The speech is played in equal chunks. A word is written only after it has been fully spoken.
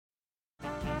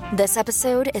This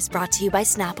episode is brought to you by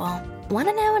Snapple. Want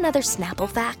to know another Snapple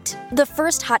fact? The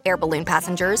first hot air balloon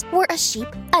passengers were a sheep,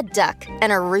 a duck,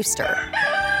 and a rooster.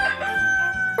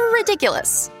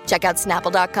 Ridiculous. Check out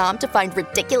Snapple.com to find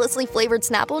ridiculously flavored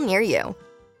Snapple near you.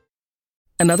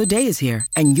 Another day is here,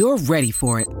 and you're ready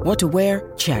for it. What to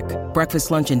wear? Check.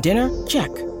 Breakfast, lunch, and dinner?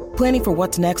 Check. Planning for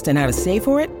what's next and how to save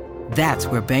for it? That's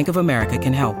where Bank of America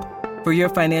can help. For your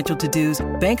financial to-dos,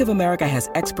 Bank of America has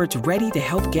experts ready to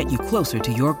help get you closer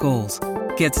to your goals.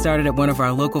 Get started at one of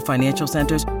our local financial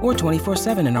centers or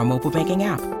 24/7 in our mobile banking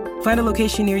app. Find a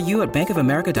location near you at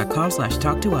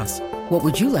bankofamerica.com/talktous. What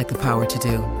would you like the power to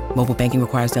do? Mobile banking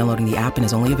requires downloading the app and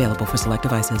is only available for select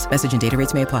devices. Message and data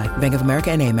rates may apply. Bank of America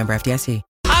N.A., member FDIC.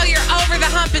 Oh, you're over the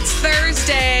hump. It's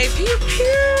Thursday. Pew,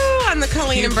 pew. On the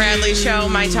Colleen and Bradley Show,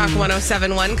 My Talk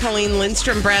 1071. Colleen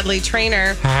Lindstrom, Bradley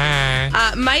Trainer.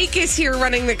 Hi. Mike is here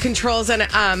running the controls. And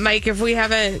Mike, if you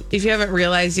haven't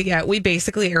realized it yet, we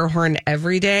basically air horn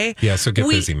every day. Yeah, so get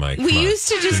busy, Mike. We used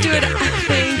to just do it.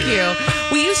 Thank you.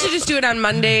 We used to just do it on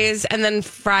Mondays and then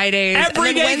Fridays. Every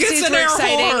and then day Wednesdays gets an were air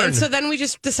exciting. horn. And so then we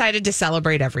just decided to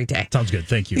celebrate every day. Sounds good.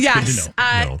 Thank you. Yes. Good to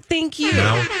know. No. Thank you.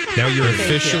 Now you're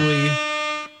officially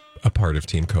a part of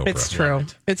Team Cobra. It's true.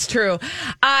 It's true.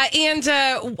 And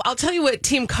I'll tell you what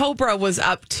Team Cobra was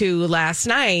up to last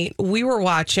night. We were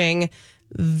watching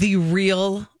The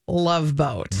Real Love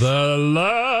Boat. The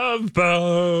Love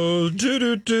Boat.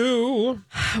 Do-do-do.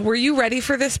 Were you ready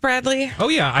for this, Bradley? Oh,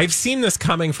 yeah. I've seen this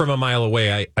coming from a mile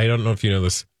away. I don't know if you know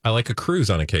this. I like a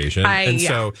cruise on occasion.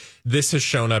 So this has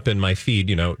shown up in my feed.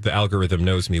 You know, the algorithm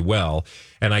knows me well.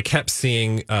 And I kept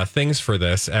seeing things for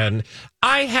this. And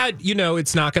I had,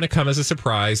 it's not going to come as a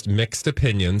surprise, mixed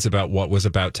opinions about what was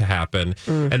about to happen.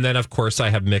 And then, of course, I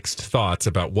have mixed thoughts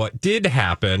about what did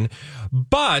happen.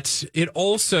 But it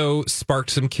also sparked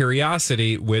some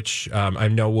curiosity, which I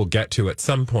know we'll get to at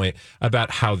some point, about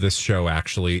how this show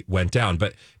actually went down.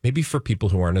 But maybe for people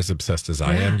who aren't as obsessed as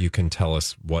I am, you can tell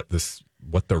us what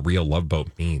the Real Love Boat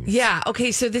means. Yeah.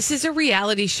 Okay. So this is a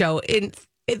reality show.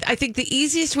 I think the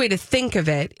easiest way to think of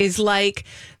it is like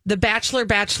the Bachelor,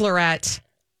 Bachelorette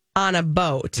on a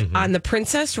boat on the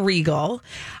Princess Regal.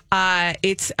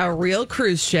 It's a real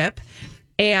cruise ship.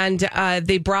 And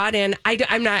they brought in, I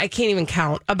can't even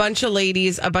count, a bunch of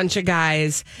ladies, a bunch of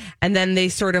guys. And then they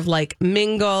sort of like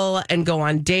mingle and go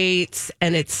on dates.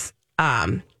 And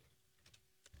and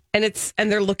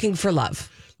they're looking for love.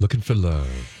 Looking for love.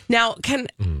 Now,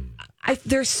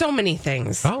 there's so many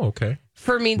things. Oh, okay.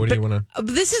 For me, what do you want to?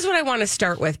 This is what I want to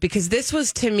start with because this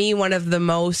was to me one of the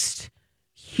most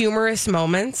humorous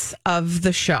moments of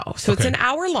the show. So It's an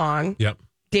hour-long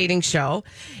dating show.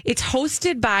 It's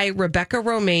hosted by Rebecca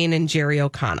Romaine and Jerry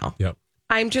O'Connell. Yep.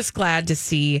 I'm just glad to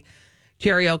see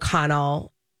Jerry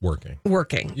O'Connell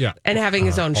working. Yeah. And having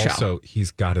his own show. Also,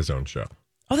 he's got his own show.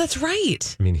 Oh, that's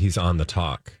right. I mean, he's on the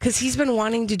talk. Because he's been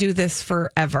wanting to do this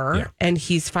forever, and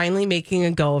he's finally making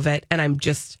a go of it. And I'm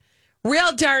just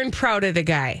real darn proud of the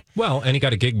guy. Well, and he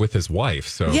got a gig with his wife.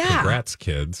 So congrats,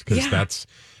 kids. Because that's,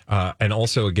 and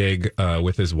also a gig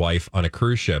with his wife on a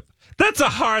cruise ship. That's a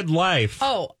hard life.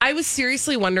 Oh, I was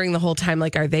seriously wondering the whole time,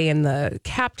 like, are they in the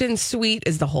captain's suite?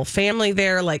 Is the whole family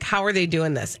there? Like, how are they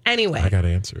doing this? Anyway. I got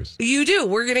answers. You do.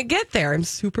 We're going to get there. I'm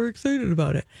super excited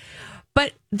about it.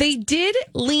 But they did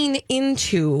lean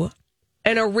into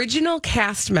an original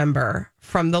cast member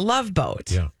from The Love Boat.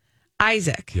 Yeah.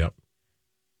 Isaac. Yep.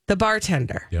 The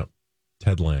bartender. Yep.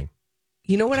 Ted Lang.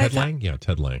 You know what Ted Lang? Yeah,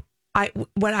 Ted Lang.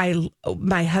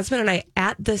 My husband and I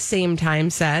at the same time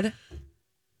said,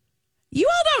 you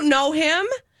all don't know him.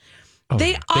 Oh,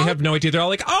 they have no idea. They're all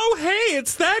like, oh, hey,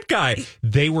 it's that guy.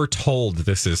 They were told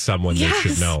this is someone they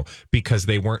should know because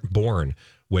they weren't born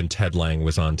when Ted Lang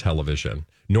was on television,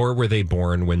 nor were they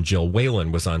born when Jill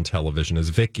Whalen was on television as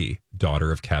Vicky, daughter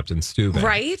of Captain Steuben.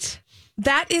 Right?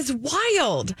 That is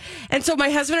wild. And so my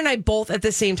husband and I both at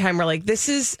the same time were like, this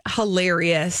is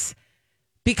hilarious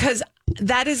because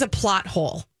that is a plot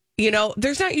hole.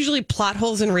 There's not usually plot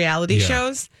holes in reality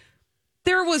shows.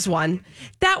 There was one.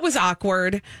 That was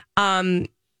awkward. But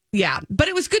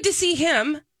it was good to see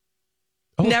him.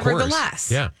 Oh,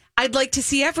 nevertheless. Yeah. I'd like to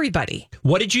see everybody.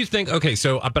 What did you think? Okay,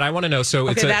 but I want to know.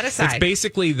 So that aside. It's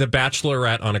basically the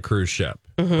Bachelorette on a cruise ship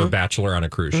or Bachelor on a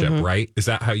cruise ship, right? Is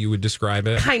that how you would describe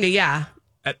it? Kind of, yeah.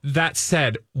 That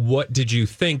said, what did you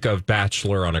think of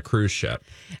Bachelor on a cruise ship?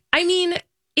 I mean,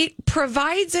 it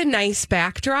provides a nice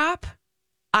backdrop.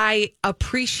 I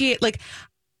appreciate,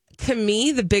 to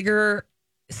me, the bigger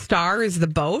star is the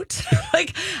boat.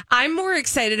 I'm more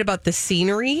excited about the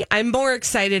scenery. I'm more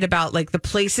excited about the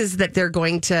places that they're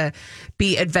going to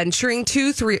be adventuring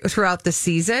to throughout the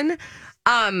season.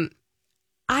 I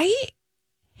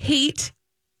hate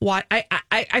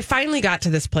I finally got to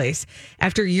this place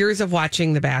after years of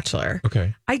watching The Bachelor.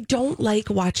 Okay. I don't like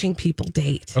watching people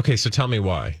date. Okay, so tell me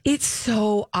why. It's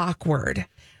so awkward.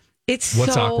 What's so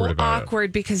awkward about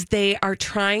it? Because they are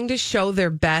trying to show their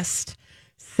best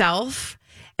self,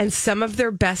 and some of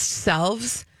their best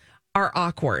selves are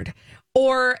awkward,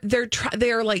 or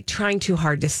they're like trying too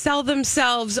hard to sell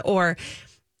themselves, or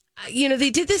they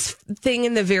did this thing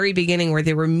in the very beginning where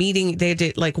they were meeting. They had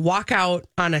to like walk out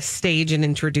on a stage and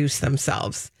introduce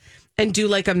themselves and do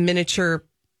like a miniature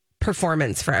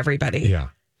performance for everybody. Yeah.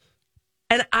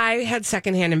 And I had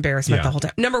secondhand embarrassment the whole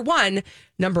time. Number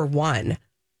one,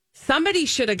 somebody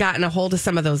should have gotten a hold of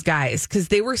some of those guys because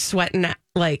they were sweating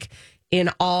like in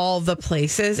all the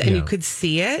places and you could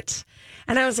see it.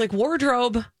 And I was like,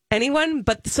 wardrobe, anyone?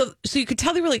 But so you could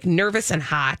tell they were like nervous and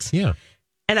hot. Yeah.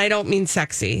 And I don't mean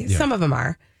sexy. Yeah. Some of them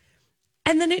are.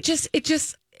 And then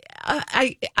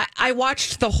I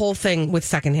watched the whole thing with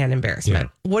secondhand embarrassment.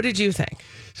 Yeah. What did you think?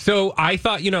 So I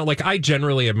thought, I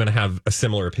generally am going to have a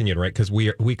similar opinion, right? Because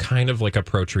we kind of like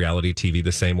approach reality TV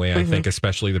the same way. I think,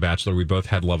 especially The Bachelor. We both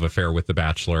had love affair with The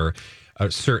Bachelor,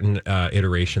 certain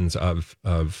iterations of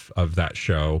that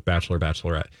show, Bachelor,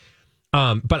 Bachelorette.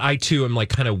 But I too am like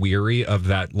kind of weary of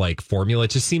that like formula.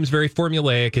 It just seems very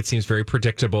formulaic. It seems very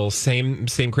predictable. Same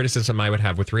criticism I would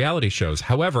have with reality shows.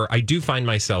 However, I do find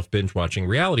myself binge watching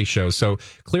reality shows. So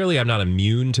clearly I'm not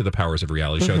immune to the powers of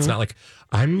reality show. It's not like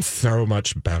I'm so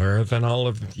much better than all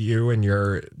of you and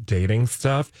your dating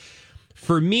stuff.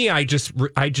 For me, I just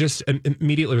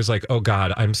immediately was like, oh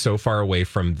God, I'm so far away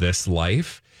from this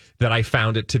life that I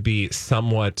found it to be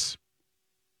somewhat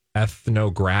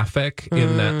ethnographic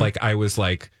in that like I was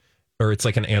like, or it's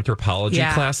like an anthropology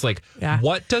class, like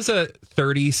what does a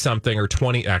 30 something or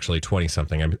 20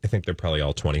 something, I think they're probably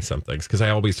all 20 somethings because I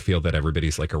always feel that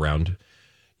everybody's like around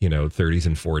 30s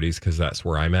and 40s because that's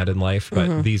where I'm at in life,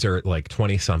 but these are like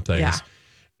 20 somethings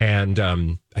and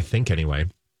I think anyway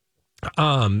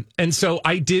and so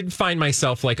I did find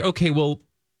myself like, okay, well,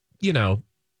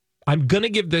 I'm going to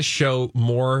give this show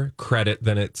more credit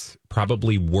than it's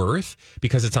probably worth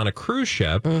because it's on a cruise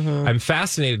ship. I'm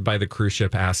fascinated by the cruise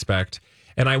ship aspect.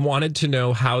 And I wanted to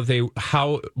know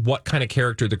what kind of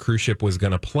character the cruise ship was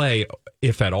going to play,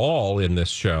 if at all, in this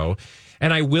show.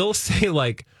 And I will say,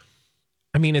 like,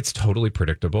 I mean, it's totally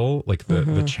predictable. Like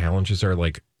the challenges are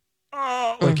like,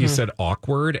 like you said,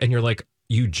 awkward. And you're like,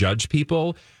 you judge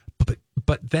people.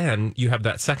 But then you have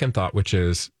that second thought, which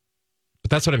is, but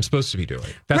that's what I'm supposed to be doing.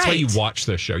 That's why you watch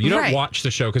this show. You don't watch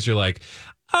the show because you're like,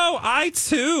 oh, I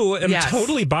too am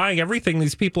totally buying everything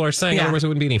these people are saying. Otherwise, it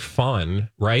wouldn't be any fun,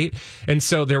 right? And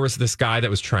so there was this guy that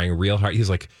was trying real hard. He's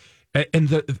like,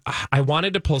 I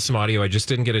wanted to pull some audio. I just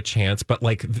didn't get a chance. But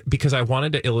like, because I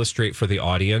wanted to illustrate for the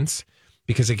audience,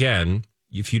 because again,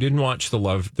 if you didn't watch the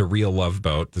Real Love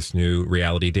Boat, this new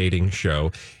reality dating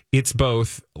show, it's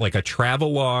both like a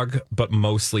travelogue, but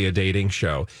mostly a dating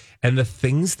show. And the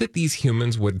things that these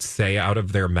humans would say out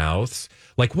of their mouths,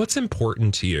 like, what's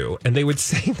important to you? And they would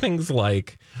say things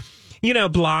like,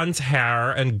 blonde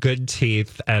hair and good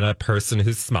teeth and a person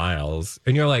who smiles.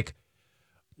 And you're like,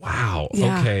 wow,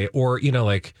 okay. Or,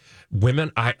 like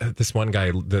women, this one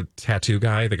guy, the tattoo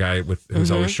guy, the guy who's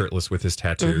always shirtless with his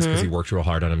tattoos because he worked real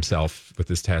hard on himself with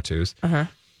his tattoos.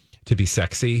 To be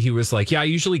sexy. He was like, I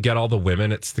usually get all the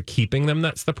women. It's the keeping them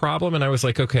that's the problem. And I was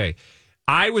like, okay.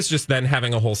 I was just then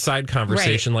having a whole side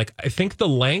conversation. Like, I think the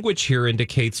language here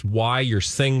indicates why you're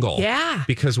single. Yeah.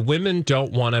 Because women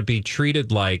don't want to be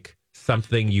treated like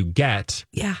something you get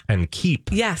and keep.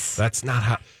 Yes. That's not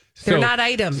how... They're not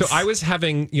items. So I was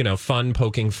having, fun,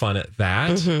 poking fun at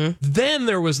that. Then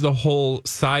there was the whole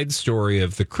side story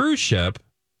of the cruise ship.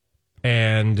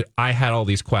 And I had all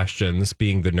these questions,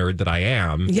 being the nerd that I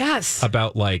am. Yes.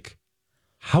 About like,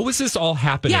 how is this all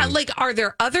happening? Yeah, like, are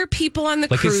there other people on the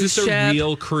cruise ship? Is this a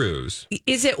real cruise?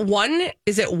 Is it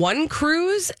one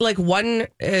cruise, like one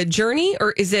journey,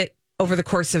 or is it over the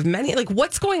course of many? Like,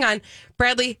 what's going on?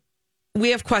 Bradley,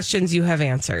 we have questions, you have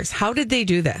answers. How did they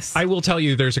do this? I will tell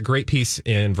you, there's a great piece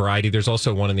in Variety. There's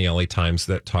also one in the LA Times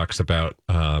that talks about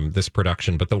this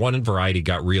production, but the one in Variety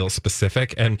got real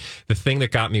specific. And the thing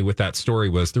that got me with that story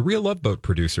was the Real Love Boat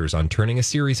producers on turning a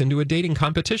series into a dating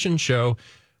competition show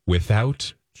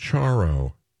without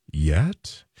Charo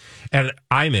yet. And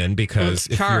I'm in because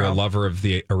if you're a lover of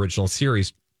the original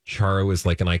series, Charo is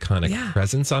like an iconic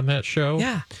presence on that show.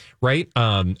 Yeah. Right?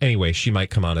 Anyway, she might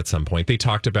come on at some point. They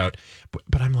talked about,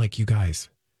 but I'm like, you guys,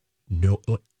 no,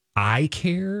 I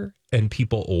care and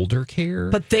people older care.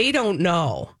 But they don't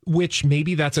know. Which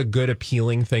maybe that's a good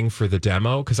appealing thing for the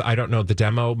demo, because I don't know. The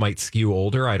demo might skew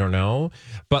older. I don't know.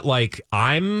 But like,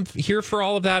 I'm here for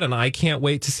all of that, and I can't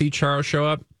wait to see Charo show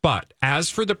up. But as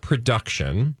for the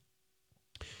production,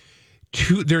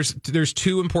 there's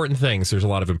two important things. There's a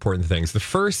lot of important things. The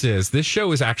first is this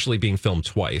show is actually being filmed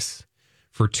twice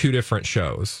for two different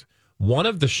shows. One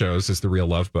of the shows is The Real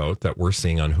Love Boat that we're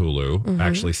seeing on Hulu,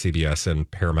 actually CBS and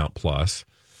Paramount Plus,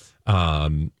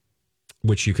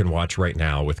 which you can watch right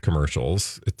now with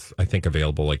commercials. It's, I think,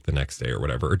 available like the next day or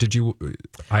whatever. Or did you?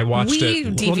 I watched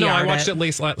it. Well, no, I watched it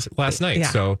last night. Yeah.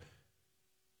 So,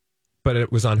 but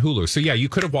it was on Hulu. So yeah, you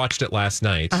could have watched it last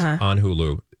night on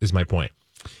Hulu. Is my point.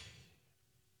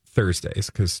 Thursdays,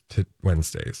 because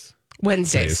Wednesdays.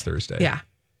 Today is Thursday. Yeah.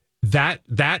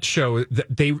 That show,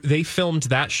 they filmed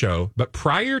that show, but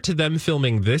prior to them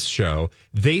filming this show,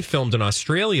 they filmed an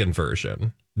Australian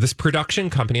version. This production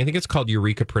company, I think it's called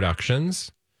Eureka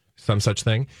Productions, some such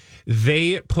thing.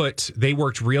 They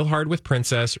worked real hard with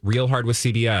Princess, real hard with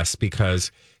CBS,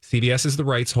 because CBS is the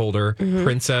rights holder.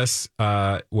 Princess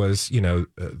was,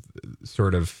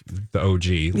 sort of the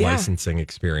OG licensing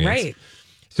experience. Right.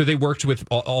 So they worked with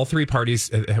all three parties.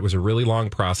 It was a really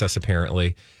long process,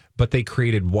 apparently. But they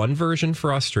created one version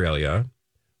for Australia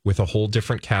with a whole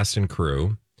different cast and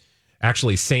crew.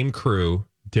 Actually, same crew,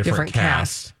 different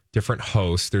cast, different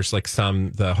hosts. There's like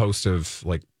the host of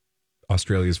like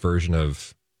Australia's version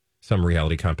of some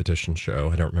reality competition show.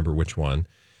 I don't remember which one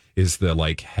is the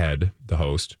like head, the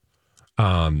host.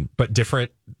 But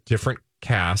different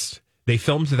cast. They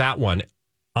filmed that one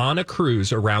on a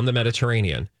cruise around the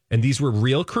Mediterranean. And these were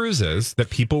real cruises that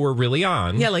people were really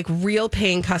on. Yeah, like real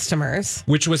paying customers.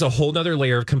 Which was a whole nother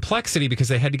layer of complexity, because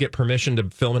they had to get permission to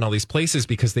film in all these places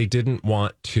because they didn't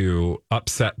want to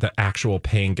upset the actual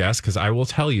paying guests. Because I will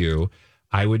tell you,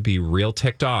 I would be real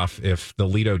ticked off if the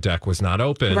Lido deck was not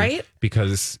open. Right.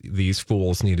 Because these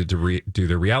fools needed to do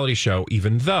their reality show,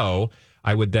 even though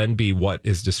I would then be what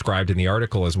is described in the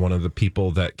article as one of the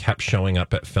people that kept showing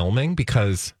up at filming,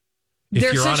 because... If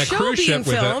There's you're on a cruise ship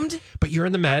filmed. but you're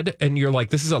in the Med and you're like,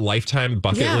 this is a lifetime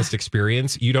bucket list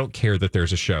experience, you don't care that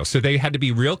there's a show. So they had to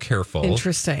be real careful.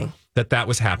 Interesting. That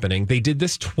was happening. They did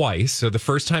this twice. So the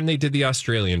first time they did the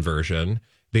Australian version,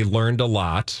 they learned a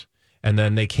lot. And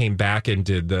then they came back and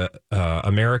did the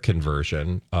American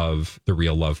version of The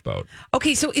Real Love Boat.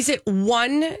 Okay, so is it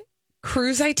one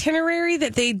cruise itinerary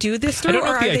that they do this through? I don't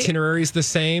know if the itinerary is the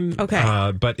same.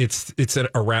 Okay. But it's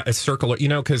a circular,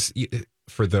 because...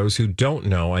 For those who don't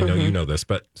know, I know you know this,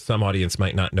 but some audience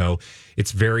might not know,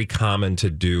 it's very common to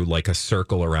do like a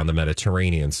circle around the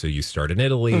Mediterranean. So you start in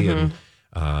Italy and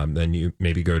then you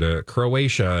maybe go to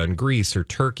Croatia and Greece or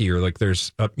Turkey, or like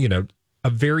there's a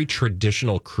very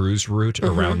traditional cruise route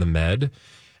around the Med.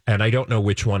 And I don't know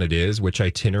which one it is, which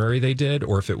itinerary they did,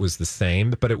 or if it was the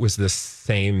same, but it was the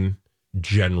same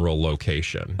general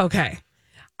location. Okay.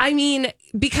 I mean,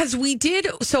 because we did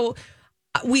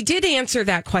answer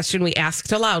that question we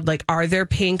asked aloud, like, are there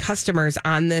paying customers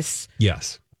on this?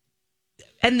 Yes.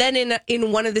 And then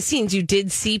in one of the scenes, you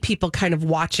did see people kind of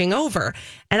watching over.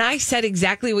 And I said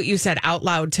exactly what you said out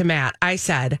loud to Matt. I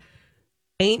said,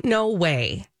 ain't no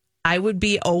way I would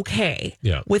be okay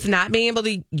with not being able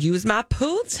to use my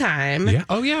pool time. Yeah.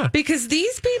 Oh, yeah. Because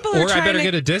these people are trying I better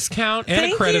get a discount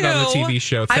and a credit on the TV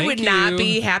show. I would not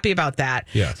be happy about that.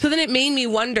 Yeah. So then it made me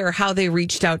wonder how they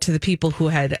reached out to the people who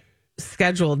had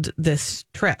scheduled this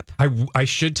trip. I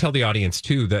should tell the audience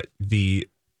too that the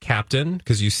captain,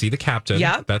 because you see the captain,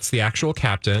 that's the actual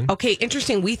captain. Okay,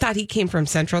 interesting. We thought he came from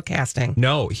Central Casting.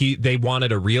 No, they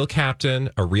wanted a real captain,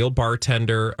 a real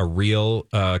bartender, a real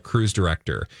cruise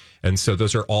director, and so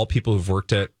those are all people who've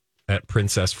worked at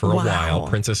Princess for a while.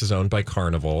 Princess is owned by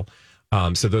Carnival,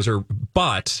 so those are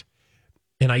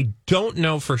and I don't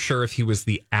know for sure if he was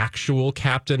the actual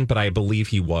captain, but I believe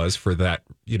he was for that,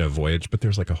 voyage. But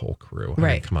there's like a whole crew. I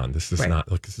mean, come on, this is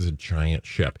not like, this is a giant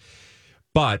ship.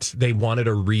 But they wanted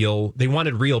real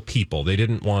people. They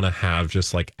didn't want to have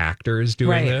just like actors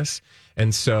doing this.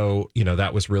 And so,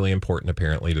 that was really important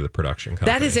apparently to the production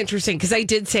company. That is interesting, because I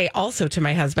did say also to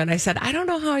my husband, I said, I don't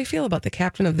know how I feel about the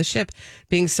captain of the ship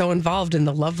being so involved in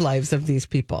the love lives of these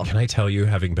people. Can I tell you,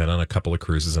 having been on a couple of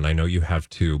cruises, and I know you have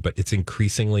too, but it's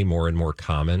increasingly more and more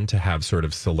common to have sort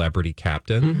of celebrity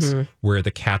captains where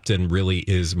the captain really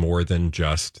is more than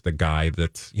just the guy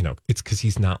that's, it's because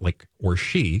he's not like, or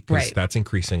she, because that's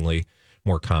increasingly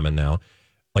more common now.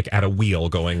 Like at a wheel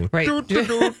going, doo, doo,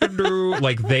 doo, doo, doo.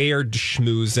 Like they are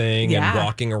schmoozing and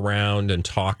walking around and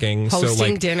talking. Hosting so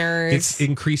like dinners. It's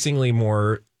increasingly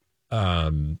more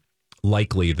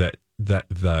likely that that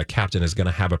the captain is going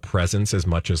to have a presence as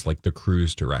much as like the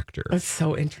cruise director. That's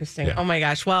so interesting. Yeah. Oh my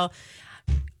gosh. Well,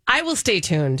 I will stay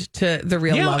tuned to the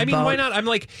Real Love I mean, Boat. why not? I'm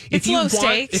like, It's low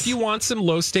stakes. if you want some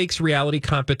low stakes reality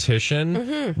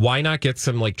competition, why not get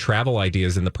some like travel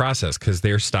ideas in the process? Because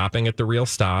they're stopping at the real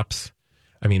stops.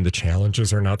 I mean, the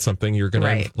challenges are not something you're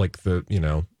going to like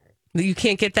You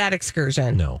can't get that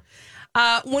excursion. No.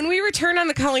 When we return on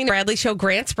the Colleen Bradley Show,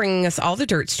 Grant's bringing us all the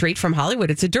dirt straight from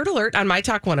Hollywood. It's a Dirt Alert on My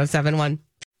Talk 107.1.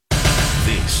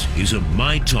 This is a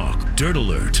My Talk Dirt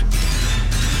Alert.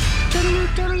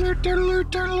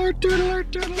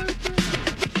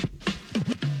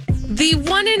 The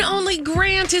one and only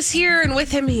Grant is here, and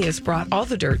with him, he has brought all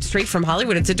the dirt straight from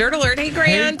Hollywood. It's a Dirt Alert. Hey,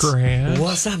 Grant. Hey, Grant.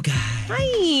 What's up, guys?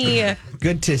 Hi.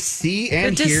 Good to see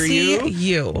and Good to hear see you.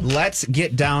 you. Let's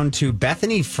get down to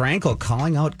Bethany Frankel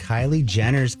calling out Kylie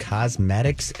Jenner's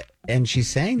cosmetics, and she's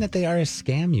saying that they are a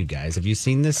scam, you guys. Have you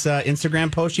seen this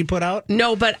Instagram post she put out?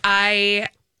 No, but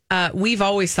we've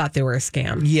always thought they were a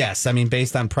scam. Yes, I mean,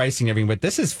 based on pricing and everything, but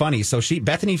this is funny. So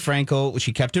Bethany Frankel,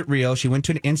 she kept it real. She went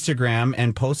to an Instagram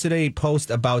and posted a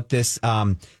post about this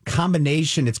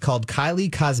combination. It's called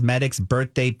Kylie Cosmetics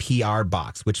Birthday PR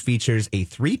Box, which features a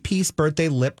 3-piece birthday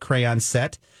lip crayon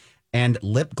set and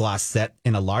lip gloss set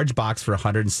in a large box for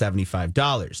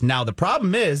 $175. Now, the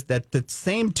problem is that the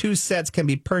same 2 sets can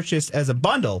be purchased as a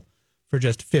bundle for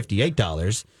just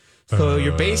 $58. So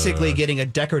you're basically getting a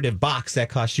decorative box that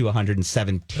costs you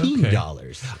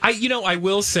 $117. I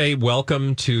will say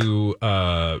welcome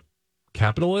to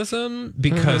capitalism,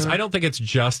 because I don't think it's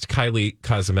just Kylie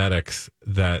Cosmetics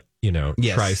that,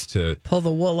 tries to pull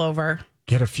the wool over.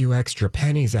 Get a few extra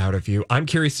pennies out of you. I'm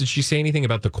curious, did she say anything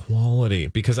about the quality?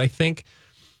 Because I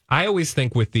always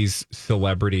think with these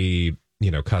celebrity,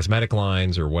 cosmetic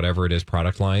lines or whatever it is,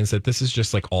 product lines, that this is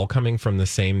just like all coming from the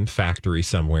same factory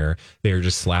somewhere. They're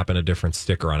just slapping a different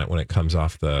sticker on it when it comes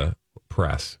off the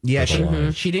press. Yeah,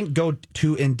 she didn't go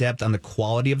too in depth on the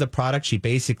quality of the product. She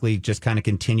basically just kind of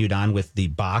continued on with the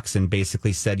box and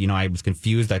basically said, I was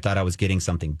confused. I thought I was getting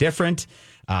something different.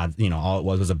 All it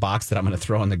was a box that I'm going to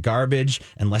throw in the garbage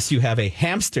unless you have a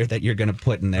hamster that you're going to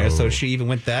put in there. So she even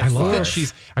went that far. I love that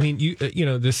she's. I mean,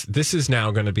 this is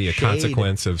now going to be a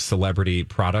consequence of celebrity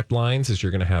product lines. Is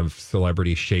you're going to have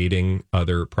celebrity shading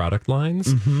other product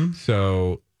lines. Mm-hmm.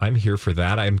 So I'm here for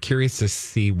that. I'm curious to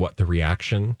see what the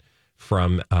reaction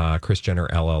from Kris Jenner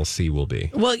LLC will be.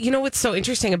 Well, what's so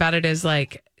interesting about it is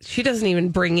like she doesn't even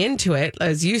bring into it,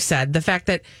 as you said, the fact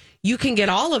that you can get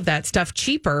all of that stuff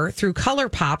cheaper through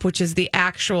ColourPop, which is the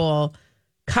actual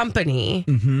company.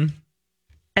 Mm-hmm.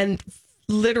 And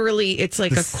literally, it's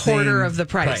like a quarter of the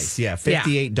price. Yeah,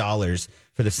 $58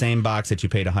 for the same box that you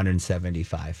paid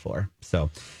 $175 for. So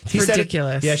it's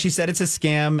ridiculous. She said it's a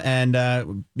scam,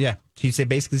 and she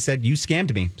basically said you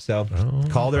scammed me. So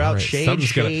called her out. Right.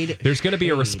 Shade. There's going to be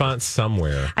a response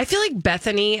somewhere. I feel like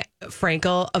Bethany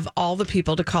Frankel, of all the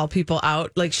people to call people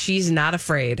out, like she's not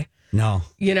afraid. No.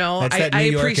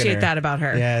 I appreciate that about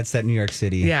her. Yeah, it's that New York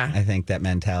City. Yeah. I think that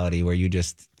mentality where you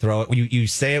just throw it, you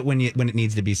say it when it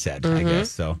needs to be said, I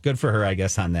guess. So good for her, I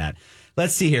guess, on that.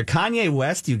 Let's see here. Kanye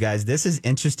West, you guys, this is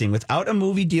interesting. Without a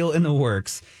movie deal in the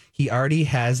works, he already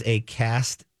has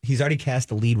he's already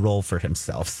cast a lead role for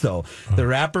himself. So the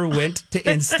rapper went to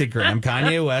Instagram.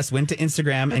 Kanye West went to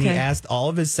Instagram and he asked all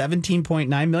of his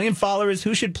 17.9 million followers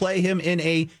who should play him in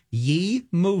a Ye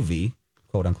movie,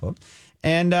 quote unquote.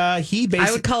 And he basically,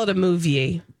 I would call it a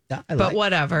movie, but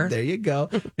whatever. There you go.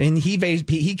 And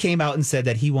he came out and said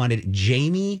that he wanted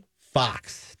Jamie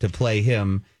Foxx to play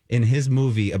him in his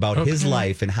movie about his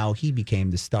life and how he became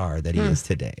the star that he is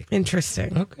today.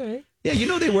 Interesting. Okay.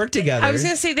 Yeah, they work together. I was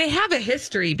going to say they have a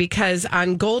history because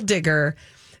on Gold Digger,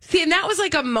 and that was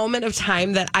like a moment of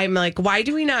time that I'm like, why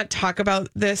do we not talk about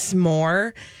this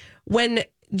more? When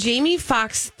Jamie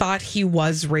Foxx thought he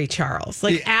was Ray Charles.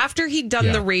 Like after he'd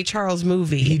done the Ray Charles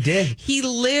movie, he did. He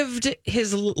lived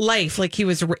his life like he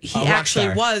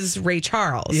actually was Ray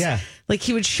Charles. Yeah. Like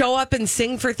he would show up and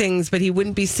sing for things, but he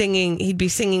wouldn't be singing. He'd be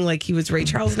singing like he was Ray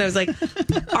Charles. And I was like,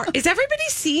 is everybody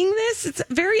seeing this? It's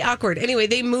very awkward. Anyway,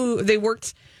 they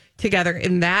worked together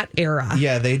in that era.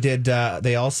 Yeah, they did.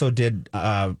 They also did.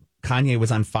 Kanye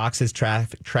was on Fox's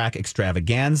track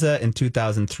Extravaganza in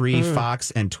 2003. Fox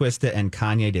and Twista and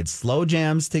Kanye did slow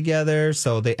jams together.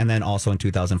 And then also in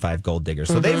 2005, Gold Digger.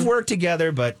 So they've worked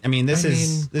together. But I mean, this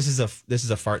is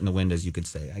a fart in the wind, as you could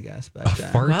say, I guess. But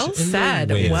well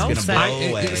said. Well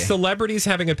said. Celebrities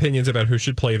having opinions about who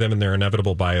should play them in their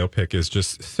inevitable biopic is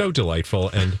just so delightful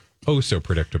and so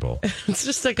predictable. It's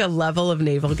just like a level of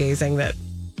navel gazing that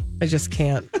I just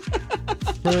can't.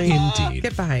 Really Indeed.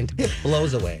 get behind. It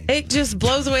blows away. It just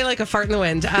blows away like a fart in the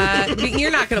wind. You're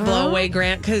not going to blow away,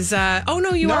 Grant, because, you are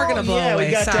going to blow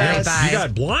away. Sorry, bye. You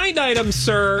got blind items,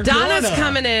 sir. Donna's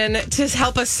coming in to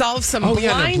help us solve some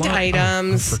blind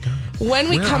items. When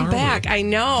we come back, I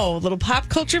know, little pop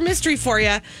culture mystery for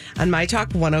you on My Talk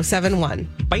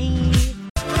 107.1. Bye.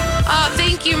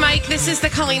 Thank you, Mike. This is the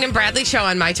Colleen and Bradley Show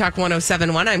on My Talk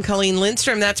 107.1. I'm Colleen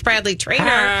Lindstrom. That's Bradley Traynor.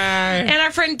 Hi. And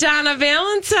our friend Donna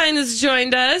Valentine has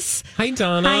joined us. Hi,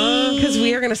 Donna. Because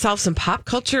we are going to solve some pop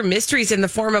culture mysteries in the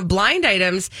form of blind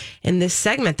items in this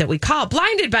segment that we call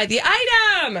Blinded by the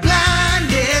Item.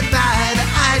 Blinded by the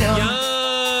item.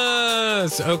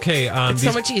 Yes. Okay. It's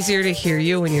so much easier to hear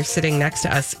you when you're sitting next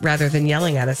to us rather than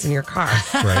yelling at us in your car.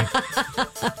 Right.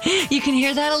 You can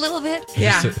hear that a little bit?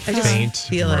 Yeah. Just a I just faint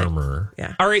feel murmur.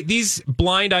 Yeah. All right. These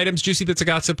blind items, Juicy Bits of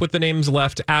Gossip with the names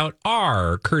left out,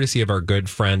 are courtesy of our good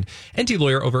friend, NT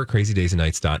Lawyer over at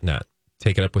crazydaysandnights.net.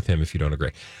 Take it up with him if you don't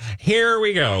agree. Here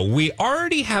we go. We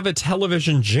already have a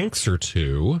television jinx or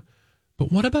two,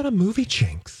 but what about a movie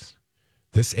jinx?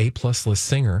 This A-plus list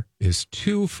singer is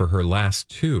 2 for her last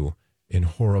 2 in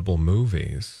horrible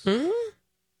movies. Is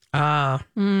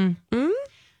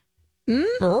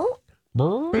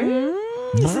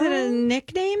it a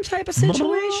nickname type of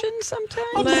situation sometimes?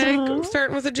 Like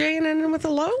starting with a J and ending with a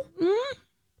low?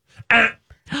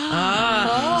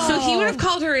 So he would have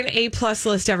called her an A-plus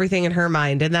list, everything in her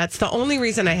mind, and that's the only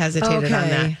reason I hesitated on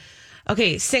that.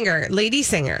 Okay, singer, lady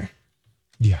singer.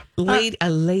 Yeah. A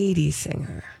lady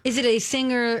singer. Is it a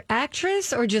singer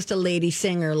actress or just a lady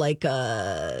singer like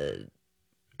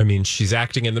I mean, she's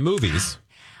acting in the movies.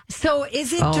 So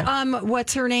is it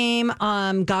what's her name?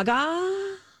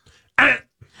 Gaga? Okay,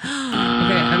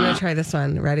 I'm going to try this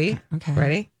one. Ready? Okay.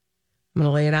 Ready? I'm going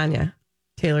to lay it on you.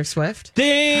 Taylor Swift.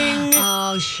 Ding!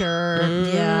 Oh, sure.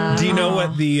 Yeah. Do you know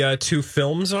what the 2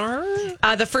 films are?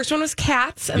 The first one was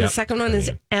Cats, and the second one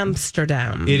is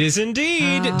Amsterdam. It is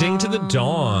indeed. Ding to the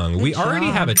dong. We already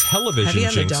have a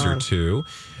television jinx or 2.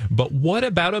 But what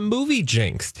about a movie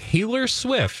jinx? Taylor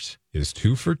Swift is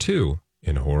 2 for 2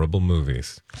 in horrible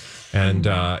movies. And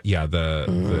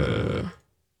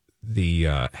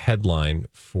the headline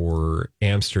for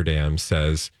Amsterdam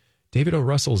says, David O.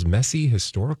 Russell's messy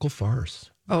historical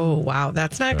farce. Oh, wow.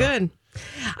 That's not good.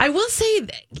 I will say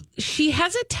she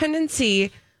has a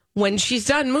tendency when she's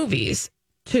done movies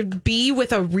to be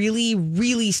with a really,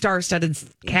 really star-studded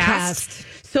cast.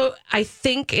 So I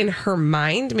think in her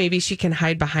mind, maybe she can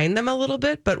hide behind them a little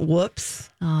bit, but whoops.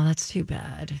 Oh, that's too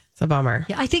bad. It's a bummer.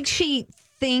 Yeah, I think she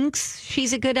thinks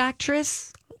she's a good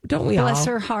actress. Don't we Bless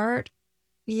all? her heart.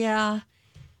 Yeah.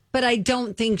 But I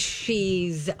don't think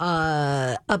she's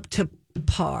up to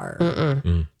par.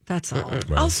 That's all.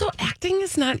 Right. Also, acting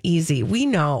is not easy. We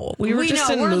know. We were just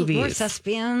in movies. We're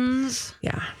thespians.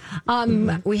 Yeah.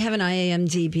 We have an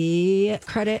IMDb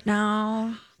credit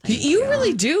now. You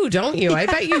really do, don't you? I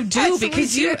bet you do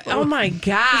because you. Oh my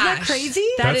gosh, isn't that crazy?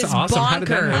 That's is awesome. bonkers. How did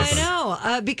that happen?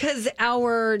 I know because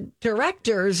our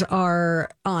directors are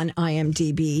on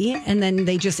IMDb, and then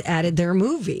they just added their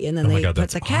movie, and then they put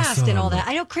the cast and all that.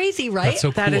 I know, crazy, right? That's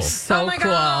so cool. That is so oh my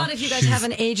cool. God! If you guys have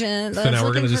an agent, So now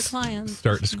we're going to just clients.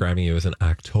 start describing you as an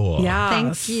actor. Yeah.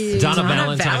 Thank you, Donna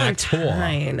Valentine, actor.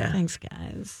 Thanks,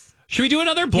 guys. Should we do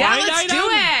another blind let's item? do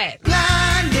it.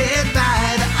 Blinded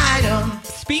by the item.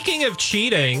 Speaking of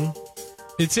cheating,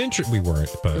 it's interesting. We weren't,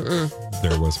 but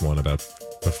there was one about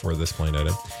before this blind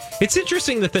item. It's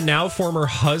interesting that the now former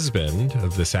husband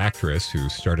of this actress who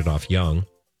started off young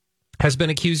has been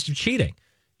accused of cheating.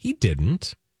 He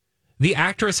didn't. The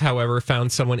actress, however,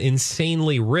 found someone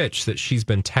insanely rich that she's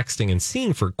been texting and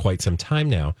seeing for quite some time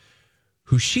now,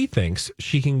 who she thinks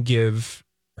can give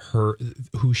her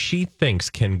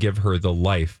the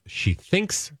life she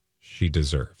thinks she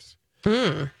deserves.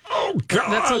 Oh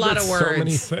God, That's a lot of words. So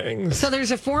many things. So there's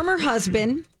a former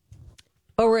husband,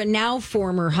 or a now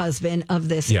former husband of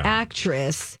this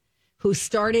actress who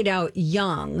started out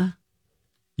young.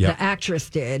 Yep. The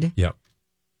actress did. Yep.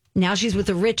 Now she's with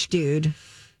a rich dude.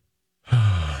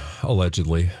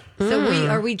 Allegedly. So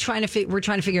we're trying to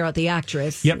figure out the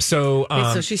actress. Yep. So,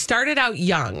 So she started out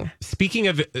young. Speaking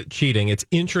of cheating, it's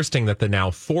interesting that the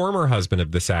now former husband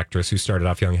of this actress who started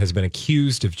off young has been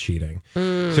accused of cheating.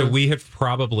 So we have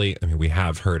we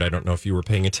have heard, I don't know if you were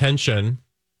paying attention,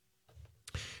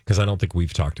 because I don't think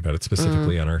we've talked about it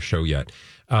specifically on our show yet.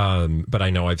 But I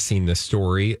know I've seen this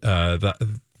story.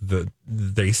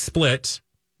 They split.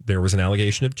 There was an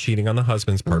allegation of cheating on the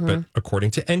husband's part, but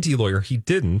according to NT Lawyer, he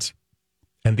didn't.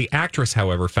 And the actress,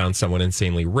 however, found someone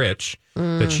insanely rich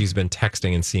that she's been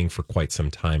texting and seeing for quite some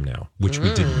time now, which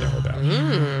we didn't know about.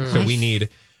 So we need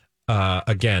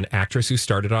Again, actress who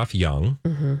started off young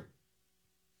and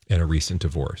a recent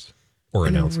divorce or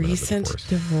announcement of a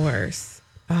divorce.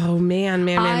 Oh, man.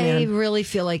 I really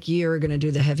feel like you're going to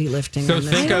do the heavy lifting. So on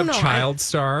this. think of child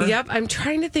star. Yep. I'm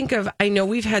trying to think of, I know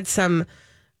we've had some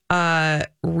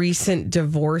recent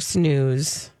divorce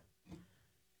news.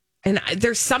 And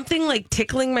there's something like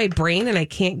tickling my brain and I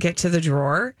can't get to the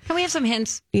drawer. Can we have some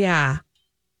hints? Yeah.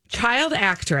 Child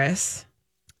actress.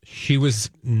 She was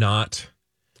not.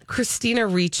 Christina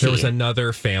Ricci. There was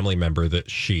another family member that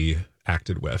she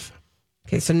acted with.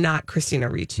 Okay, so not Christina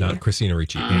Ricci. Not Christina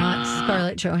Ricci. Not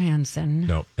Scarlett Johansson.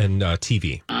 No, and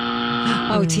TV.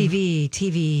 Oh, TV.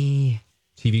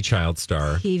 TV child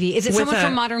star. TV. Is it someone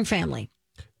from Modern Family?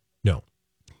 No.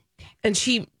 And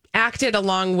she acted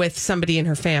along with somebody in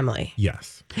her family.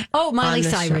 Yes. Oh, Miley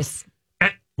Cyrus.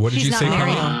 What did She's you not say,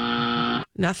 married. Carla?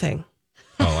 Nothing.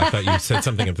 Oh, I thought you said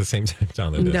something at the same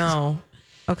time. No.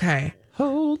 Okay.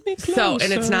 Hold me closer. So,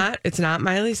 and it's not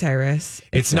Miley Cyrus.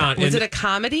 It's not. Was it a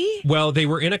comedy? Well, they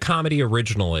were in a comedy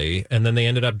originally, and then they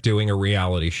ended up doing a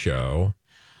reality show.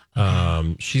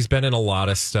 She's been in a lot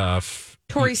of stuff.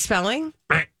 Tori Spelling?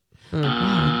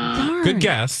 Good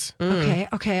guess.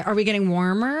 Okay. Are we getting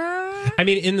warmer? I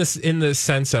mean, in the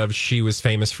sense of she was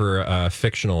famous for a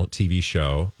fictional TV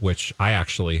show, which I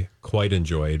actually quite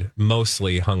enjoyed,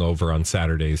 mostly hung over on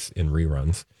Saturdays in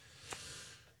reruns.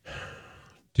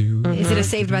 Is it a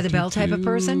Saved by the Bell type of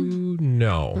person?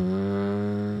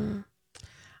 No.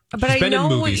 But I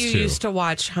know what you used to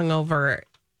watch hungover,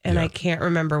 and I can't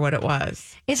remember what it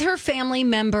was. Is her family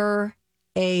member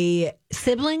a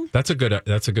sibling? That's a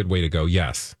good way to go.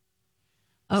 Yes.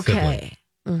 Okay.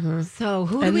 Mm-hmm. So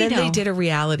who do and we then know? They did a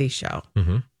reality show.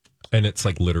 Mm-hmm. And it's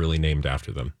like literally named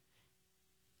after them.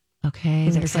 Okay.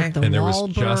 There's like the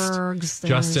Wahlbergs.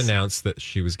 Just announced that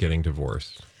she was getting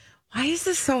divorced. Why is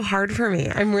this so hard for me?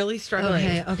 I'm really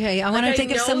struggling. Okay. I want to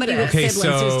think of somebody with Okay,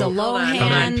 siblings. There's the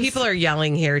Lohans. People are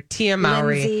yelling here. Tia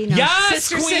Mowry. Lindsay, no. Yes,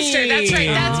 sister. That's right.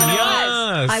 That's what it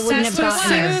was. I wouldn't have gotten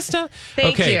there.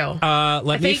 Thank you.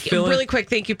 Let me fill really quick.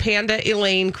 Thank you, Panda,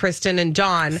 Elaine, Kristen, and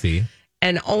John. See?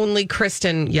 And only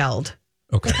Kristen yelled.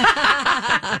 Okay.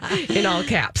 In all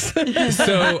caps.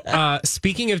 So,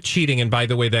 speaking of cheating, and by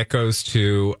the way, that goes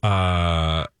to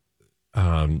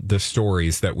the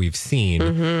stories that we've seen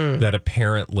that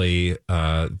apparently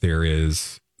there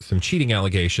is some cheating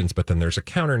allegations, but then there's a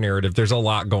counter narrative. There's a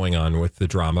lot going on with the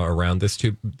drama around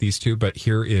these two, but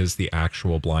here is the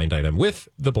actual blind item with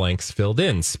the blanks filled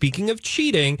in. Speaking of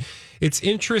cheating, it's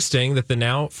interesting that the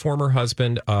now former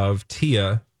husband of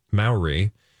Tia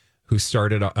Mowry, who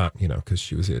started, because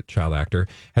she was a child actor,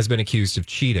 has been accused of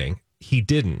cheating. He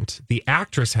didn't. The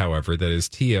actress, however, that is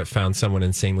Tia, found someone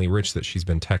insanely rich that she's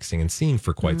been texting and seeing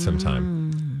for quite some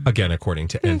time. Again, according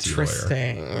to NT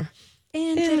Lawyer.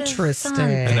 Interesting.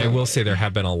 And I will say there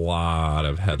have been a lot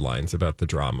of headlines about the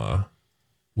drama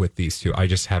with these two. I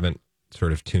just haven't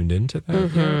sort of tuned into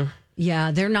that yet.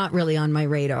 Yeah, they're not really on my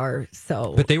radar.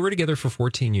 So, but they were together for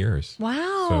 14 years.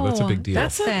 Wow. So that's a big deal.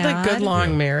 That's a good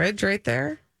long marriage right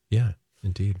there. Yeah,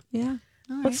 indeed. Yeah.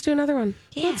 Right. Let's do another one.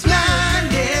 Yeah.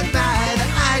 Blinded by the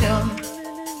item.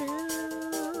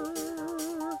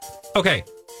 Okay.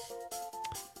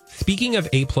 Speaking of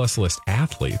A-plus list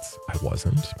athletes, I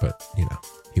wasn't, but,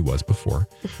 he was before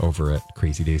over at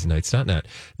crazydaysandnights.net.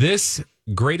 This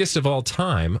greatest of all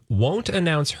time won't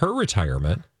announce her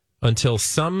retirement until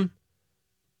some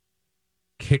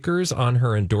kickers on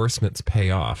her endorsements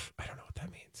pay off. I don't know what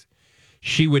that means.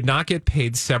 She would not get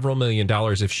paid several $1 million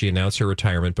if she announced her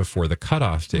retirement before the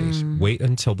cutoff date. Wait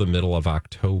until the middle of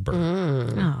October.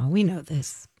 Oh, we know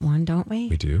this one, don't we?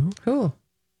 We do? Who?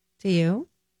 Do you?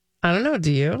 I don't know.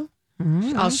 Do you?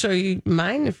 I'll show you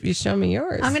mine if you show me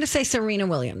yours. I'm going to say Serena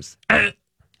Williams.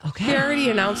 Okay. He already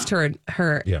announced her.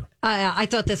 Yeah. I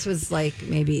thought this was like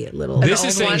maybe a little. This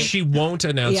is saying she won't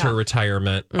announce her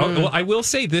retirement. Oh, well, I will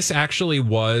say this actually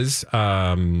was.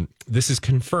 This is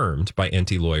confirmed by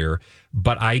NT Lawyer,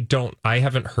 but I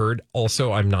haven't heard.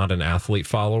 Also, I'm not an athlete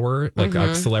follower. Like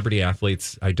celebrity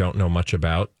athletes, I don't know much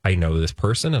about. I know this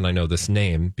person and I know this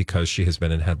name because she has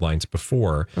been in headlines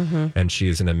before, and she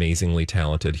is an amazingly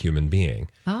talented human being.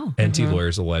 Oh, NT Lawyer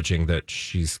is alleging that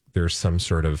there's some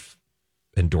sort of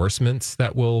endorsements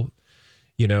that will,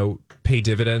 pay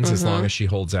dividends as long as she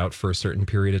holds out for a certain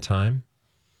period of time.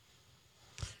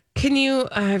 Can you,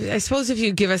 I suppose if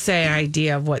you give us an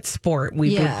idea of what sport,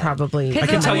 we would probably. I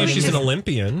can tell you she's an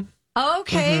Olympian.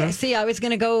 Okay. See, I was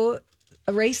going to go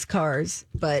race cars,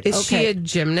 but is she a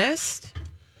gymnast?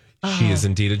 She is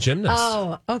indeed a gymnast.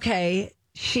 Oh, okay.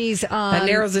 She's that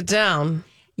narrows it down.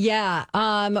 Yeah.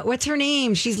 What's her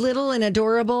name? She's little and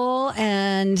adorable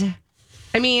and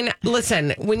I mean,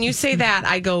 listen, when you say that,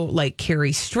 I go like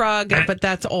Carrie Strug, but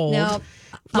that's old. No.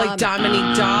 Like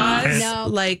Dominique Dawes. No.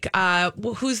 Like,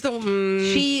 who's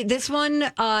the... This one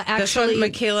actually...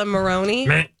 Michaela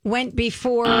Maroney? Went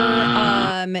before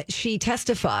she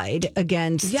testified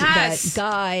against that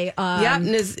guy.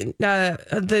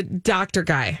 The doctor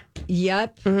guy.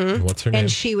 Yep. Mm-hmm. What's her name?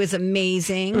 And she was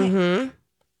amazing. Mm-hmm.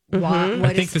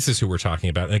 I think this is who we're talking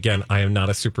about. And again, I am not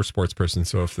a super sports person,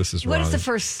 so if this is wrong. What is the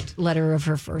first letter of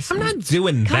her first name? I'm not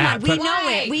doing that. Come on, we know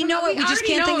it. We know it. We just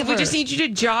can't think of her. We just need you to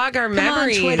jog our Come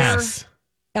memories. on, Twitter. Yes.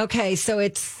 Okay, so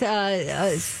it's...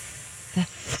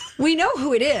 we know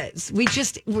who it is. We're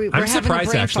I'm having surprised,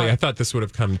 a brain actually. fart. I thought this would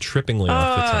have come trippingly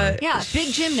off the tongue. Yeah,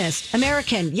 big gymnast.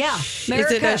 American. Yeah.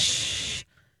 America. Is it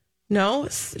No?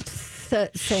 Say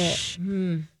it.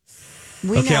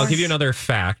 Okay, I'll give you another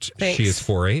fact. Thanks. She is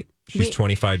 4'8". She's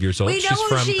 25 years old. We know She's who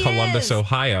from she Columbus, is.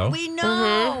 Ohio. We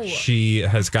know. She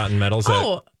has gotten medals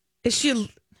at... Does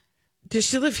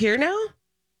she live here now?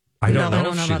 I don't know I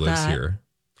don't if know she about lives that. here.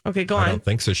 Okay, go I on. don't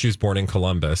think so. She was born in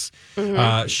Columbus. She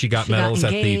got She medals got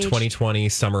at the engaged. 2020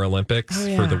 Summer Olympics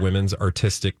for the women's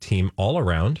artistic team all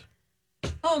around.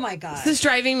 Oh, my God. This is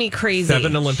driving me crazy.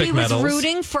 7 Olympic She was medals.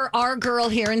 rooting for our girl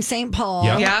here in St. Paul.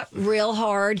 Yep. Real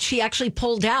hard. She actually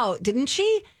pulled out, didn't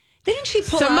she? Didn't she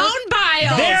pull out? Simone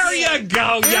Biles. There you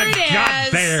go. There You it got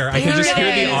is. there. I can There just it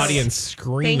hear the is. audience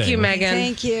screaming. Thank you, Megan.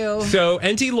 Thank you. So,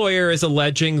 NT Lawyer is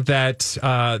alleging that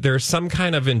there's some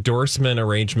kind of endorsement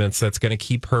arrangements that's going to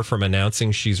keep her from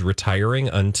announcing she's retiring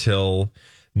until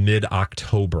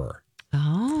mid-October.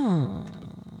 Oh.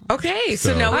 Okay,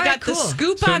 so So- now we All got right, the cool.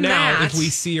 scoop So on now, that. if we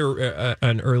see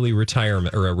an early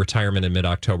retirement or a retirement in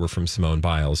mid-October from Simone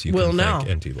Biles, you We'll can know.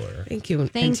 thank NT Lawyer. Thank you,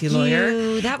 Thank NT Lawyer.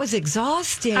 you. That was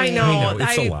exhausting. I know. I know,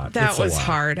 it's a lot. That It's a was lot.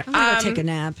 hard. I'm going to go take a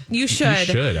nap. You should.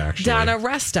 actually. Donna,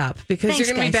 rest up because Thanks,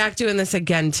 you're going to be guys. back doing this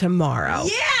again tomorrow.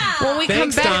 Yeah. When we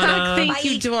Thanks, come back, Donna. thank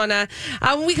you, Donna.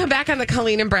 When we come back on the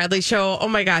Colleen and Bradley show, oh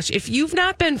my gosh, if you've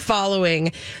not been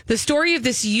following the story of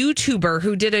this YouTuber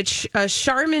who did a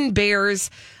Charmin Bears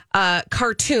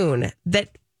cartoon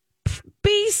that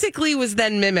basically was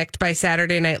then mimicked by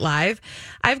Saturday Night Live,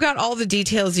 I've got all the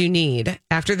details you need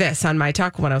after this on My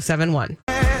Talk 1071.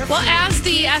 Well, as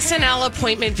the SNL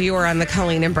appointment viewer on the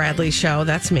Colleen and Bradley show,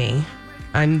 that's me.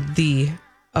 I'm the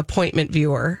appointment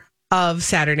viewer of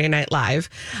Saturday Night Live.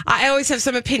 I always have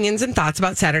some opinions and thoughts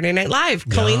about Saturday Night Live.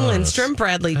 Colleen Lindstrom,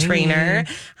 Bradley Trainer.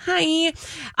 Hi.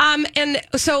 And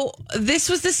so this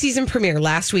was the season premiere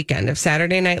last weekend of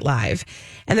Saturday Night Live.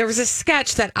 And there was a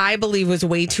sketch that I believe was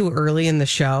way too early in the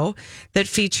show that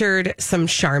featured some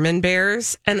Charmin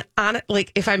bears. And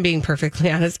if I'm being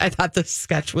perfectly honest, I thought the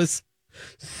sketch was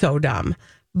so dumb.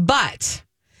 But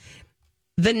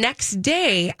the next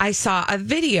day, I saw a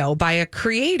video by a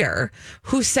creator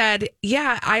who said,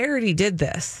 yeah, I already did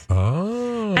this.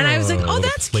 Oh. And I was like, oh, the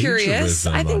that's curious.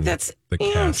 plagiarism I think on that's the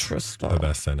cast interesting. of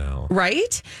SNL.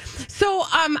 Right? So,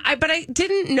 but I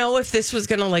didn't know if this was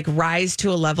going to rise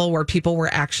to a level where people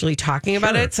were actually talking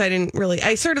about it. So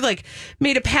I sort of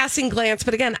made a passing glance.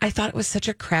 But again, I thought it was such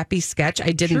a crappy sketch.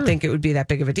 I didn't think it would be that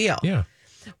big of a deal. Yeah.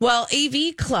 Well,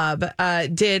 AV Club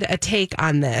did a take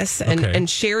on this and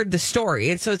shared the story.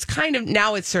 And so it's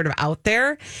now it's sort of out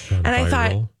there. Gone and I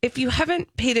thought, viral. if you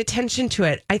haven't paid attention to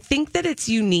it, I think that it's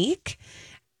unique.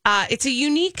 It's a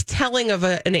unique telling of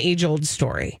an age-old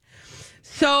story.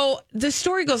 So the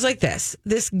story goes like this.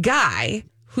 This guy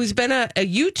who's been a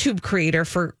YouTube creator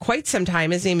for quite some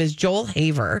time, his name is Joel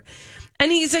Haver.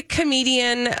 And he's a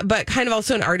comedian, but kind of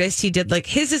also an artist. He did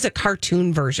his is a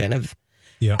cartoon version of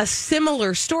a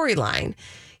similar storyline.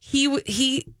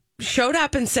 He showed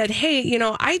up and said, hey,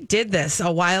 I did this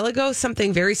a while ago,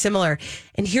 something very similar.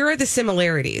 And here are the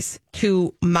similarities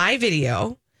to my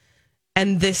video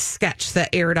and this sketch that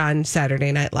aired on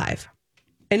Saturday Night Live.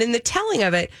 And in the telling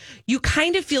of it, you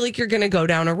kind of feel like you're going to go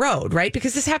down a road, right?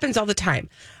 Because this happens all the time.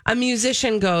 A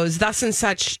musician goes, thus and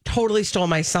such totally stole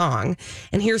my song.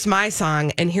 And here's my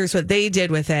song. And here's what they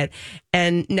did with it.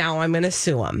 And now I'm going to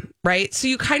sue them, right? So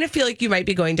you kind of feel like you might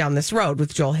be going down this road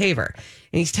with Joel Haver.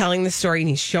 And he's telling the story and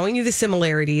he's showing you the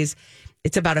similarities.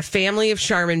 It's about a family of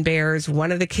Charmin bears.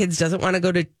 One of the kids doesn't want to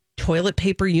go to toilet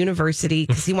paper university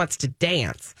because he wants to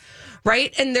dance.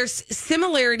 Right. And there's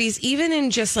similarities even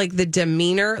in just the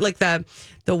demeanor,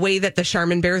 the way that the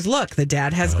Charmin bears look. The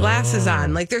dad has glasses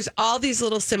on. There's all these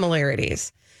little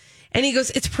similarities. And he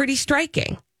goes, it's pretty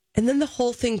striking. And then the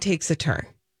whole thing takes a turn.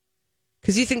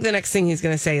 Because you think the next thing he's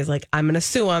going to say is I'm going to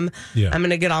sue him. Yeah. I'm going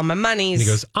to get all my monies. And he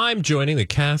goes, I'm joining the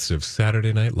cast of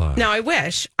Saturday Night Live. Now, I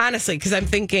wish, honestly, because I'm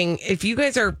thinking if you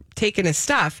guys are taking his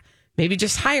stuff, maybe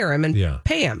just hire him and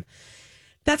pay him.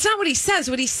 That's not what he says.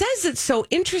 What he says that's so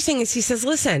interesting is he says,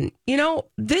 listen,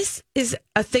 this is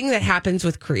a thing that happens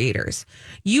with creators.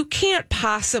 You can't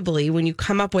possibly, when you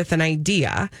come up with an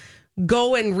idea,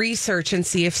 go and research and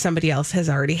see if somebody else has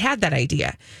already had that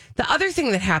idea. The other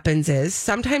thing that happens is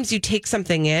sometimes you take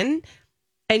something in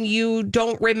and you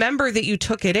don't remember that you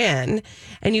took it in,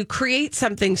 and you create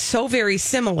something so very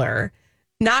similar,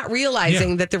 not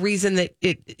realizing that the reason that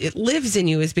it lives in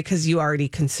you is because you already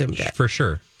consumed it. For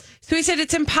sure. So he said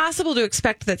it's impossible to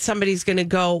expect that somebody's going to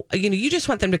go, you just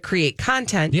want them to create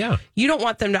content. Yeah. You don't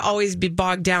want them to always be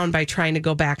bogged down by trying to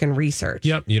go back and research.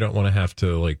 Yep. You don't want to have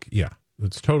to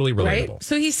it's totally relatable. Right?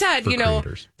 So he said,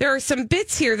 creators. There are some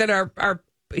bits here that are,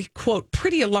 quote,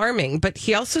 pretty alarming, but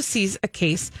he also sees a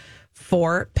case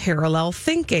for parallel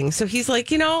thinking. So he's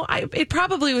like, it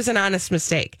probably was an honest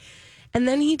mistake. And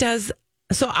then he does.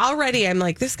 So already I'm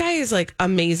like, this guy is like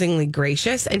amazingly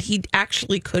gracious, and he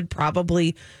actually could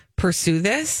probably pursue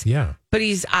this. Yeah. But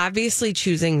he's obviously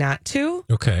choosing not to.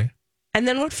 Okay. And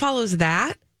then what follows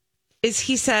that is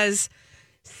he says,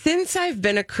 since I've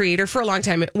been a creator for a long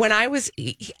time, when I was,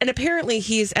 and apparently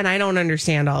and I don't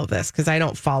understand all of this because I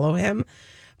don't follow him,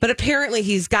 but apparently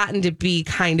he's gotten to be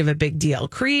kind of a big deal.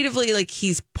 Creatively, like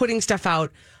he's putting stuff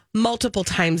out multiple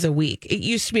times a week. It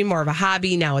used to be more of a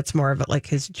hobby. Now it's more of like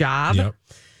his job. Yep.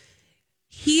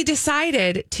 He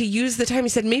decided to use the time. He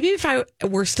said, maybe if I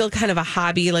were still kind of a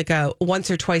hobby, like a once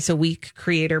or twice a week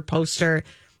creator poster,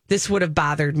 this would have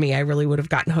bothered me. I really would have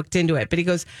gotten hooked into it. But he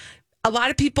goes, a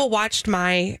lot of people watched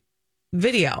my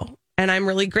video, and I'm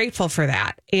really grateful for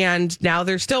that. And now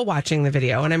they're still watching the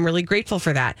video, and I'm really grateful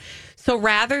for that. So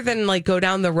rather than like go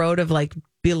down the road of like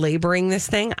belaboring this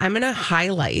thing, I'm going to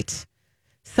highlight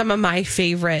some of my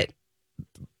favorite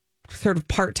sort of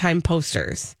part-time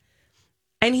posters.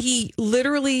 And he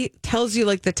literally tells you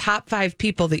like the top 5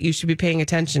 people that you should be paying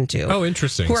attention to. Oh,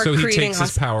 interesting. So he takes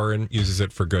his power and uses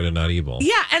it for good and not evil.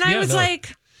 Yeah. And I was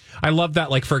like, I love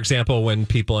that. Like, for example, when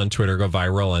people on Twitter go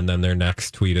viral and then their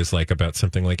next tweet is like about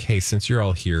something like, hey, since you're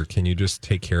all here, can you just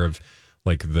take care of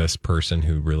like this person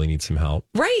who really needs some help?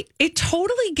 Right. It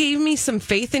totally gave me some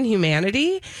faith in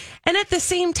humanity. And at the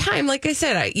same time, like I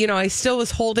said, I still was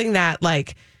holding that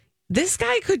like, this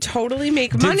guy could totally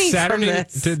make money from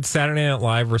this. Did Saturday Night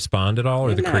Live respond at all,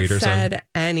 or the creators said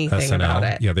anything SNL? about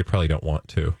it? Yeah, they probably don't want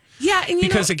to. Yeah, and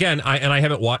because again, I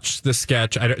haven't watched the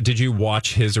sketch. Did you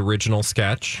watch his original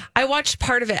sketch? I watched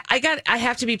part of it. I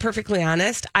have to be perfectly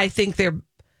honest. I think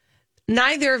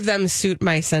neither of them suit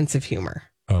my sense of humor.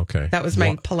 Okay, that was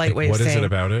my polite way of saying. What is it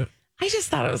about it? I just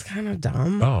thought it was kind of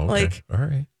dumb. Oh, okay. Like, all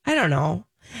right. I don't know.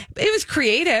 It was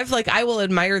creative. Like, I will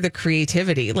admire the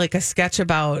creativity. Like, a sketch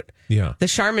about the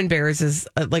Charmin Bears is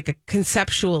like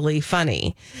conceptually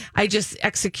funny.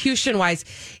 Execution wise,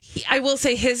 I will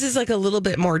say his is like a little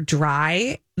bit more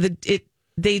dry.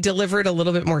 They delivered a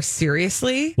little bit more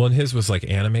seriously. Well, and his was like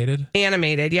animated.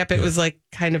 Yep, it was like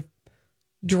kind of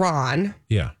drawn.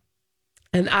 Yeah.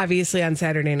 And obviously on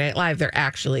Saturday Night Live, they're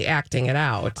actually acting it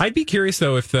out. I'd be curious,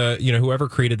 though, if whoever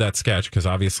created that sketch, because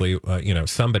obviously,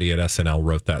 somebody at SNL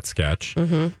wrote that sketch,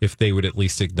 if they would at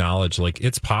least acknowledge, like,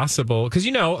 it's possible. Because,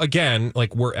 again,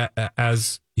 like, we're,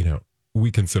 we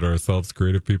consider ourselves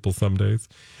creative people some days.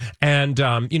 And,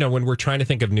 when we're trying to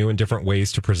think of new and different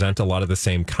ways to present a lot of the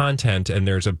same content, and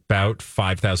there's about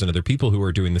 5,000 other people who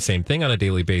are doing the same thing on a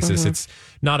daily basis, it's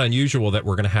not unusual that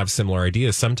we're going to have similar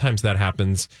ideas. Sometimes that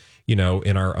happens in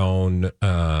our own,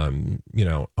 on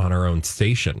our own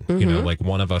station, like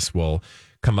one of us will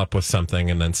come up with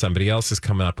something and then somebody else is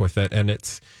coming up with it. And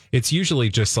it's usually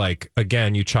just like,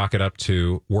 again, you chalk it up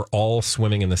to we're all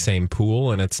swimming in the same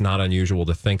pool. And it's not unusual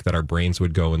to think that our brains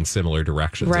would go in similar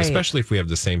directions, especially if we have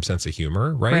the same sense of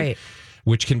humor, right?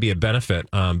 Which can be a benefit.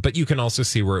 But you can also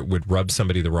see where it would rub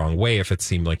somebody the wrong way if it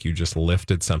seemed like you just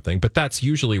lifted something. But that's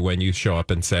usually when you show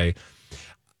up and say,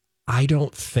 I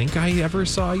don't think I ever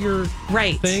saw your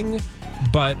thing,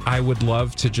 but I would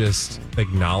love to just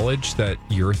acknowledge that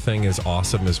your thing is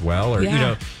awesome as well.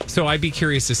 Or, so I'd be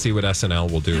curious to see what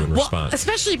SNL will do in response.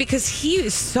 Especially because he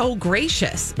is so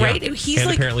gracious, right? He's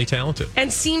and apparently talented.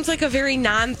 And seems like a very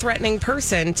non-threatening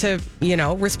person to,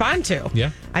 respond to.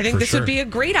 Yeah. I think this would be a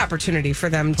great opportunity for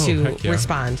them to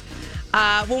respond.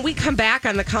 When we come back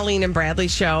on the Colleen and Bradley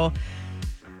show,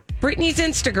 Britney's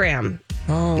Instagram.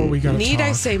 Oh, we got to Need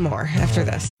I say more after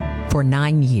this? For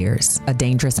 9 years, a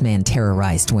dangerous man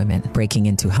terrorized women, breaking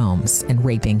into homes and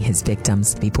raping his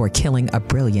victims before killing a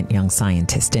brilliant young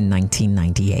scientist in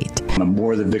 1998. The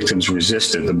more the victims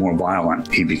resisted, the more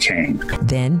violent he became.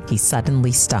 Then he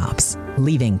suddenly stops,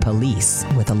 leaving police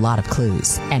with a lot of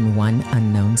clues and one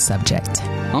unknown subject.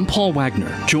 I'm Paul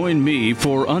Wagner. Join me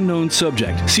for Unknown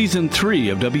Subject, Season 3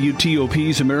 of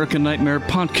WTOP's American Nightmare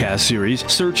podcast series.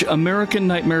 Search American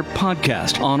Nightmare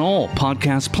Podcast on all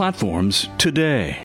podcast platforms today.